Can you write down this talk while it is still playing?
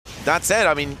that said,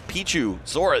 I mean, Pichu,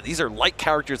 Sora, these are light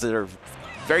characters that are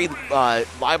very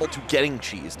liable to getting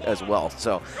cheesed as well.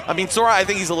 So, I mean, Sora, I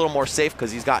think he's a little more safe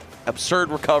because he's got absurd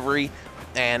recovery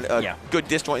and good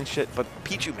disjoint and shit. But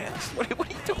Pichu, man, what are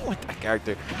you doing with that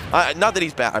character? Not that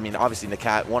he's bad. I mean, obviously,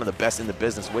 NAKAT, one of the best in the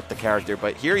business with the character.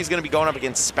 But here he's going to be going up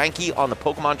against Spanky on the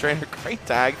Pokemon Trainer. Great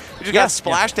tag. We just got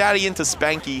Splash Daddy into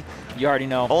Spanky. You already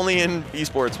know. Only in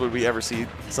esports would we ever see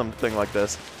something like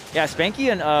this. Yeah, Spanky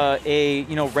and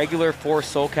a regular for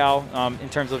SoCal in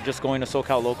terms of just going to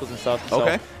SoCal locals and stuff. So,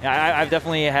 okay. Yeah, I've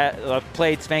definitely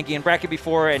played Spanky in bracket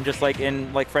before and just like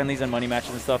in friendlies and money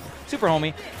matches and stuff. Super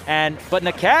homie. But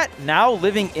NAKAT now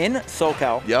living in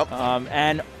SoCal. Yep.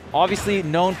 And obviously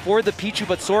known for the Pichu,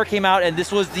 but Sora came out and this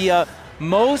was the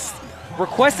most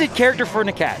requested character for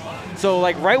NAKAT. So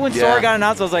like right when Sora got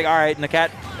announced, I was like, all right,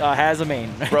 NAKAT has a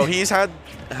main. Bro, he's had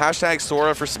hashtag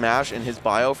Sora for Smash in his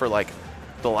bio for like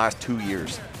the last 2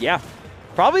 years. Yeah.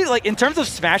 Probably, like, in terms of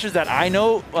smashes that I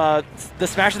know, the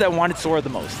smashes that wanted Sora the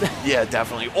most. Yeah,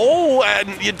 definitely. Oh,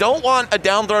 and you don't want a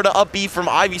down throw to up B from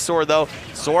Ivysaur, though.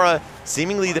 Sora,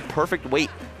 seemingly the perfect weight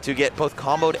to get both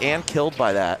comboed and killed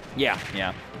by that. Yeah,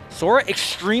 yeah. Sora,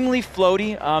 extremely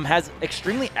floaty, has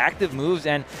extremely active moves,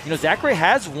 and, Zachary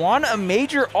has won a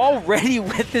major already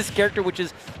with this character, which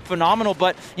is phenomenal.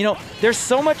 But, there's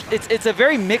so much, it's a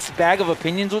very mixed bag of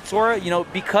opinions with Sora,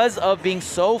 because of being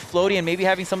so floaty and maybe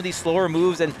having some of these slower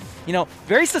moves and,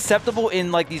 very susceptible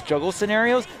in, like, these juggle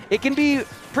scenarios. It can be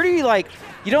pretty, like,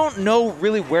 you don't know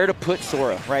really where to put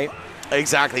Sora, right?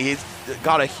 Exactly. He's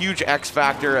got a huge X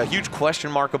factor, a huge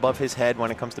question mark above his head when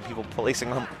it comes to people placing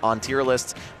him on tier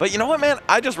lists. But you know what, man?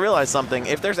 I just realized something.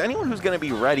 If there's anyone who's going to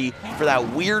be ready for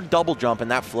that weird double jump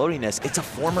and that floatiness, it's a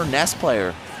former Nest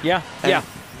player. Yeah, and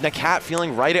NAKAT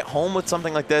feeling right at home with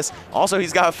something like this. Also,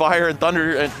 he's got fire and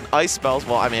thunder and ice spells.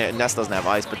 Well, I mean, Nest doesn't have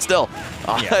ice, but still.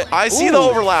 I see the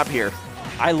overlap here.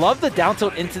 I love the down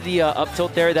tilt into the up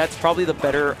tilt there. That's probably the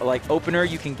better opener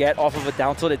you can get off of a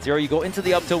down tilt at 0. You go into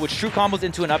the up tilt, which true combos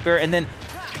into an up air, and then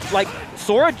like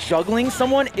Sora juggling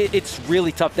someone, it's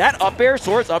really tough. That up air,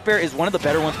 Sora's up air, is one of the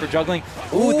better ones for juggling.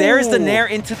 Ooh, there's the nair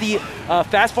into the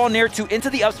fastball nair 2 into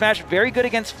the up smash. Very good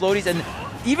against floaties, and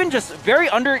even just very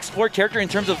underexplored character in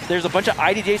terms of there's a bunch of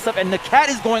IDJ stuff, and NAKAT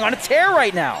is going on a tear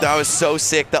right now. That was so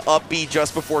sick. The up B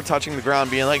just before touching the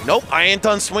ground being like, nope, I ain't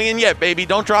done swinging yet, baby.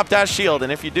 Don't drop that shield.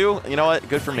 And if you do, you know what?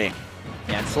 Good for me.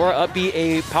 Yeah, and Sora up B,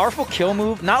 a powerful kill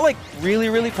move. Not like really,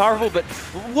 really powerful, but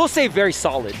we'll say very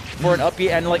solid for an up B.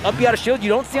 And like up B out of shield, you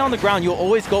don't stay on the ground. You'll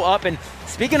always go up. And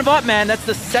speaking of up, man, that's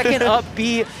the second up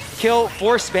B kill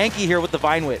for Spanky here with the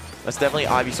Vine Whip. That's definitely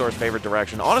Ivysaur's favorite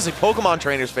direction. Honestly, Pokemon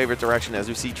Trainer's favorite direction, as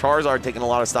we see Charizard taking a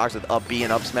lot of stocks with up B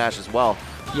and up smash as well.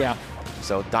 Yeah.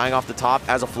 So dying off the top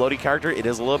as a floaty character, it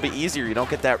is a little bit easier. You don't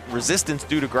get that resistance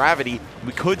due to gravity.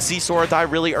 We could see Sora die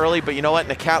really early, but you know what?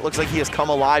 NAKAT looks like he has come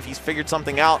alive. He's figured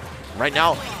something out. Right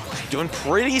now, he's doing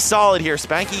pretty solid here.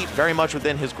 Spanky very much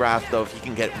within his grasp, though, if he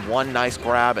can get one nice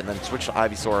grab and then switch to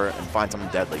Ivysaur and find something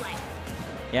deadly.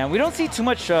 Yeah, and we don't see too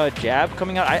much jab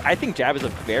coming out. I think jab is a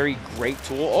very great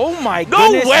tool. Oh my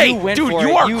goodness, no way! You went Dude, for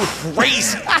you it. are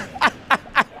crazy.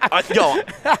 Yo,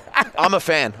 I'm a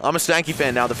fan. I'm a Spanky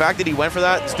fan now. The fact that he went for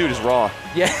that, this dude is raw.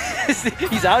 Yeah,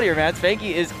 he's out here, man.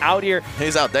 Spanky is out here.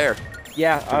 He's out there.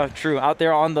 Yeah, true. Out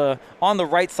there on the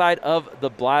right side of the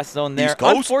blast zone there.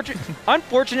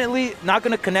 Unfortunately, not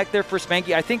going to connect there for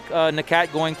Spanky. I think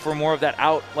NAKAT going for more of that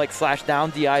out slash down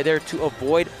DI there to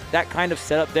avoid that kind of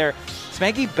setup there.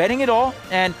 Spanky betting it all,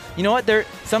 and you know what?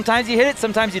 Sometimes you hit it,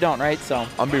 sometimes you don't, right? So I'm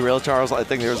gonna be real, Charles. I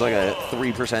think there was like a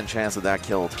 3% chance that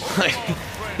killed.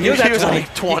 he was at 20.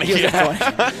 Like 20. He was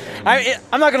at 20.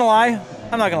 I'm not gonna lie.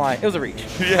 It was a reach.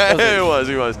 Yeah,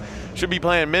 it was. Should be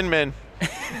playing min.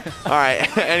 All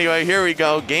right. Anyway, here we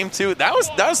go. Game 2. That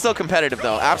was still competitive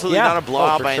though. Absolutely not a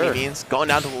blowout by any means. Going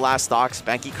down to the last stock.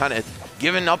 Spanky kind of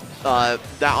giving up that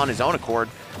on his own accord,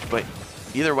 but.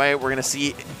 Either way, we're going to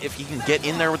see if he can get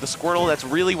in there with the Squirtle. That's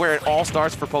really where it all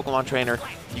starts for Pokemon Trainer.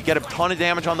 You get a ton of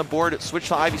damage on the board, switch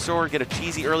to Ivysaur, get a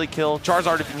cheesy early kill.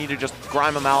 Charizard if you need to just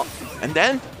grime him out. And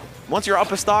then, once you're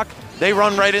up a stock, they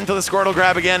run right into the Squirtle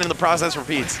grab again and the process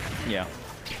repeats. Yeah.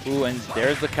 Ooh, and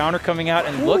there's the counter coming out,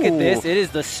 and look at this. It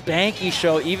is the Spanky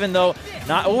show, even though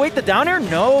not... Oh, wait, the down air?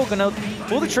 No, gonna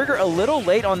pull the trigger a little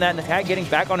late on that, and NAKAT getting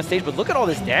back on the stage, but look at all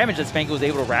this damage that Spanky was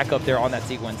able to rack up there on that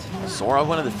sequence. Sora,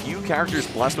 one of the few characters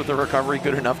blessed with a recovery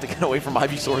good enough to get away from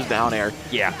Ivysaur's down air.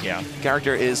 Yeah.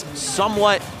 Character is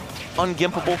somewhat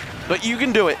ungimpable, but you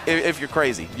can do it if you're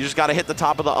crazy. You just got to hit the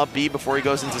top of the up B before he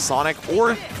goes into Sonic,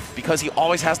 or because he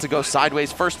always has to go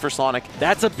sideways first for Sonic,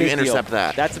 that's a big you intercept deal.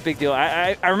 that. That's a big deal.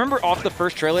 I remember off the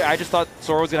first trailer, I just thought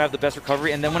Sora was going to have the best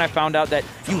recovery, and then when I found out that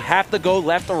you have to go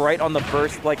left or right on the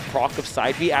first like proc of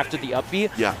side B after the up B,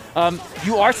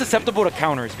 you are susceptible to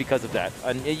counters because of that.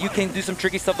 And you can do some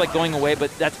tricky stuff like going away,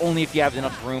 but that's only if you have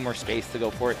enough room or space to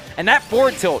go for it. And that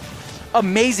forward tilt,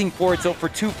 amazing forward tilt for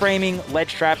two-framing,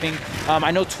 ledge trapping.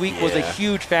 I know Tweak was a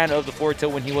huge fan of the forward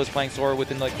tilt when he was playing Sora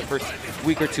within like the first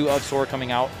week or two of Sora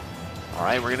coming out. All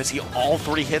right, we're going to see all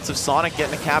 3 hits of Sonic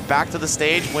getting NAKAT back to the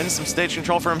stage, wins some stage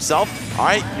control for himself. All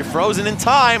right, you're frozen in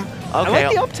time. Okay. I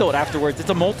like the up tilt afterwards. It's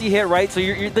a multi-hit, right? So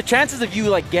the chances of you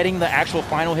like getting the actual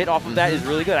final hit off of that is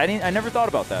really good. I never thought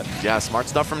about that. Yeah, smart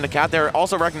stuff from NAKAT there.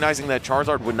 Also recognizing that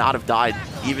Charizard would not have died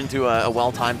even to a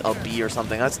well-timed up B or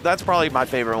something. That's probably my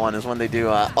favorite one, is when they do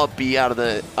up B out of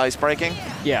the ice breaking.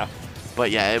 Yeah. But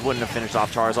yeah, it wouldn't have finished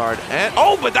off Charizard. And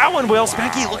oh, but that one will.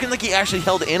 Spanky looking like he actually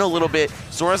held in a little bit.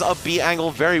 Sora's up B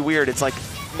angle, very weird. It's like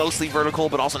mostly vertical,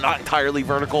 but also not entirely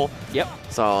vertical. Yep.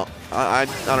 So I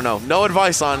don't know. No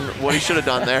advice on what he should have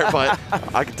done there, but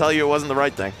I can tell you it wasn't the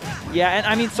right thing. Yeah, and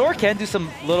I mean, Sora can do some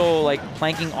little like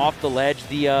planking off the ledge.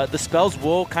 The spells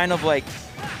will kind of like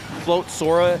float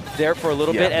Sora there for a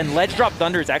little bit, and ledge drop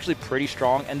thunder is actually pretty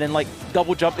strong, and then like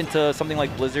double jump into something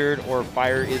like Blizzard or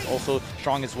Fire is also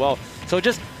strong as well. So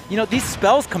just, you know, these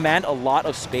spells command a lot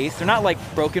of space. They're not like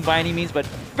broken by any means, but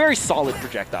very solid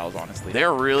projectiles, honestly.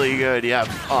 They're really good, yeah.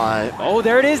 Oh,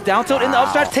 there it is, down tilt in the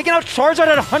up smash, taking out Charizard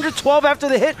at 112 after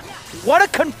the hit. What a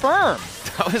confirm!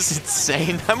 That was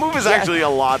insane. That move is actually a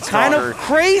lot stronger. Kind of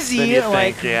crazy, than you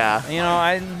like, think, yeah. You know,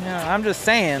 I'm just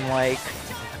saying, like,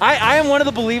 I am one of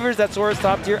the believers that Sora's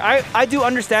top tier. I do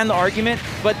understand the argument,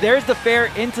 but there's the fair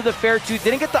into the fair too.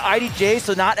 Didn't get the IDJ,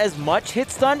 so not as much hit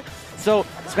stun. So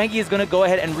Spanky is going to go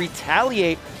ahead and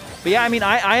retaliate. But yeah, I mean,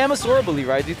 I am a Sora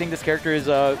believer. I do think this character is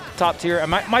top tier.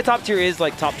 And my top tier is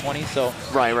like top 20, so.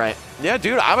 Right. Yeah,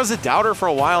 dude, I was a doubter for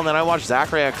a while, and then I watched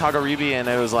Zachary at Kagaribi, and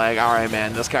it was like, all right,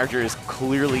 man, this character is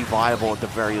clearly viable at the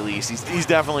very least. He's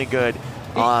definitely good.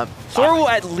 Sora will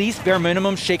at least bare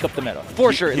minimum shake up the meta,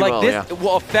 for sure. Like this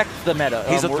will affect the meta.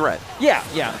 He's a threat.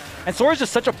 Yeah. And Sora's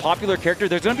just such a popular character.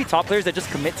 There's going to be top players that just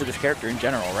commit to this character in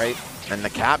general, right? And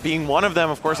NAKAT being one of them,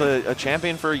 of course, a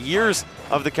champion for years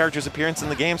of the character's appearance in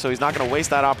the game, so he's not going to waste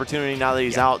that opportunity now that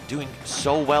he's out doing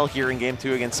so well here in Game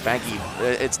 2 against Spanky.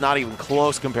 It's not even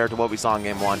close compared to what we saw in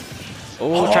Game 1.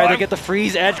 Oh, try to get the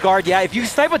freeze edge guard. Yeah, if you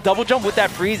snipe a double jump with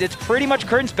that freeze, it's pretty much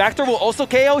curtains. Backdoor will also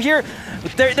KO here.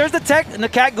 But there's the tech, and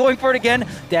NAKAT going for it again.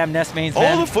 Damn, Nest mains,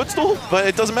 man. Oh, the footstool, but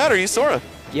it doesn't matter. He's Sora.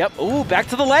 Yep. Ooh, back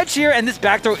to the ledge here, and this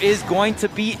back throw is going to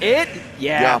be it.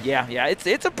 Yeah.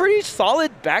 It's a pretty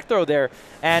solid back throw there.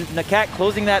 And NAKAT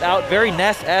closing that out, very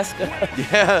Ness-esque.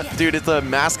 Yeah, dude, it's a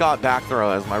mascot back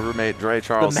throw, as my roommate Dre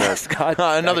Charles says.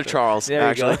 Another Charles,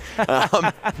 actually.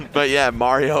 But yeah,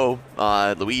 Mario,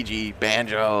 Luigi,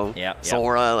 Banjo,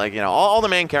 Sora, like, you know, all the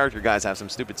main character guys have some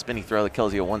stupid spinny throw that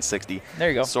kills you at 160. There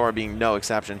you go. Sora being no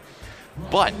exception.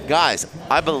 But, guys,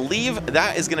 I believe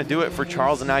that is going to do it for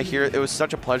Charles and I here. It was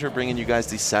such a pleasure bringing you guys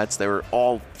these sets. They were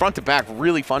all front to back,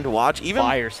 really fun to watch. Even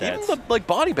the like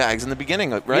body bags in the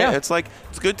beginning, right? Yeah. It's like,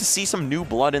 it's good to see some new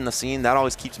blood in the scene. That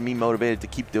always keeps me motivated to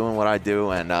keep doing what I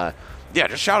do. And yeah,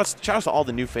 just shout out to all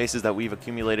the new faces that we've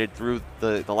accumulated through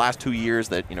the last 2 years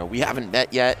that, you know, we haven't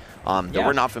met yet, that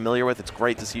we're not familiar with. It's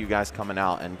great to see you guys coming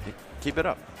out, and keep it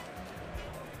up.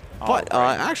 But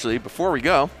actually, before we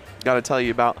go, got to tell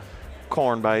you about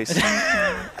corn base.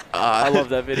 I love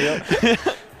that video.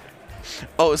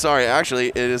 Oh, sorry. Actually,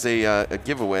 it is a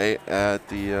giveaway at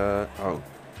the. Oh,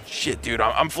 shit, dude.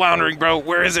 I'm floundering, bro.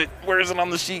 Where is it? Where is it on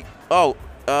the sheet? Oh,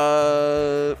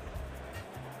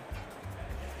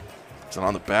 is it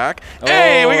on the back? Oh,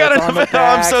 hey, we got it on the back.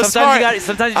 I'm so sorry.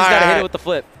 Sometimes you just gotta hit it with the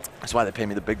flip. That's why they pay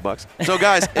me the big bucks. So,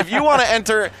 guys, if you want to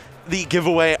enter the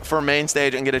giveaway for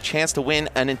Mainstage and get a chance to win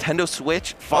a Nintendo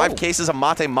Switch, 5 cases of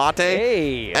Mate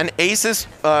Mate, an Asus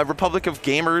Republic of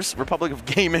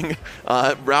Gaming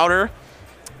router,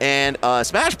 and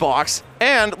Smashbox,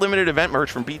 and limited event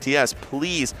merch from BTS,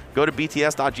 please go to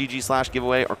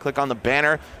bts.gg/giveaway or click on the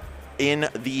banner in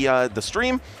the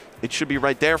stream. It should be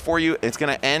right there for you. It's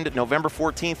going to end November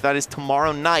 14th. That is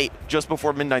tomorrow night, just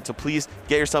before midnight. So please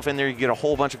get yourself in there. You get a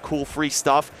whole bunch of cool free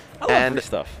stuff. I love free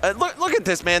stuff. Look at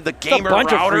this, man. The gamer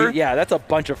router. Yeah, that's a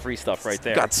bunch of free stuff right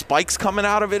there. Got spikes coming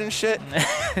out of it and shit.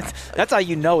 That's how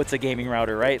you know it's a gaming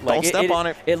router, right? Like, don't step on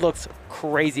it. It looks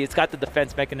crazy. It's got the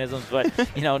defense mechanisms, but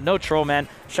you know, no troll, man.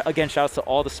 Again, shouts to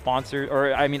all the sponsors,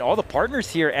 or I mean, all the partners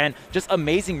here, and just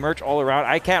amazing merch all around.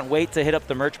 I can't wait to hit up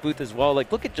the merch booth as well.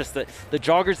 Like, look at just the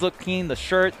joggers look clean, the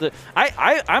shirt.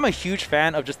 I'm a huge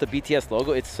fan of just the BTS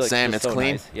logo. It's like, Sam, it's so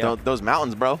clean. Nice. Yeah. Those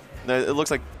mountains, bro. It looks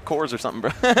like cores or something,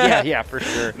 bro. yeah, for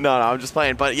sure. No, I'm just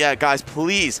playing. But yeah, guys,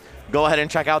 please go ahead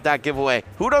and check out that giveaway.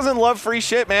 Who doesn't love free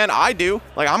shit, man? I do.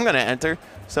 Like, I'm gonna enter.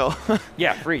 So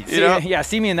yeah, free.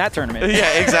 See me in that tournament.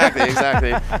 Yeah,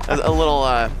 exactly. A little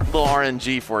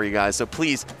RNG for you guys. So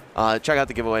please check out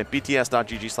the giveaway.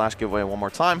 bts.gg/giveaway one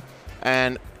more time.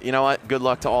 And you know what? Good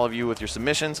luck to all of you with your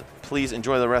submissions. Please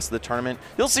enjoy the rest of the tournament.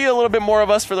 You'll see a little bit more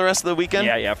of us for the rest of the weekend.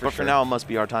 Yeah, for sure. But for now, it must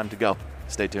be our time to go.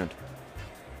 Stay tuned.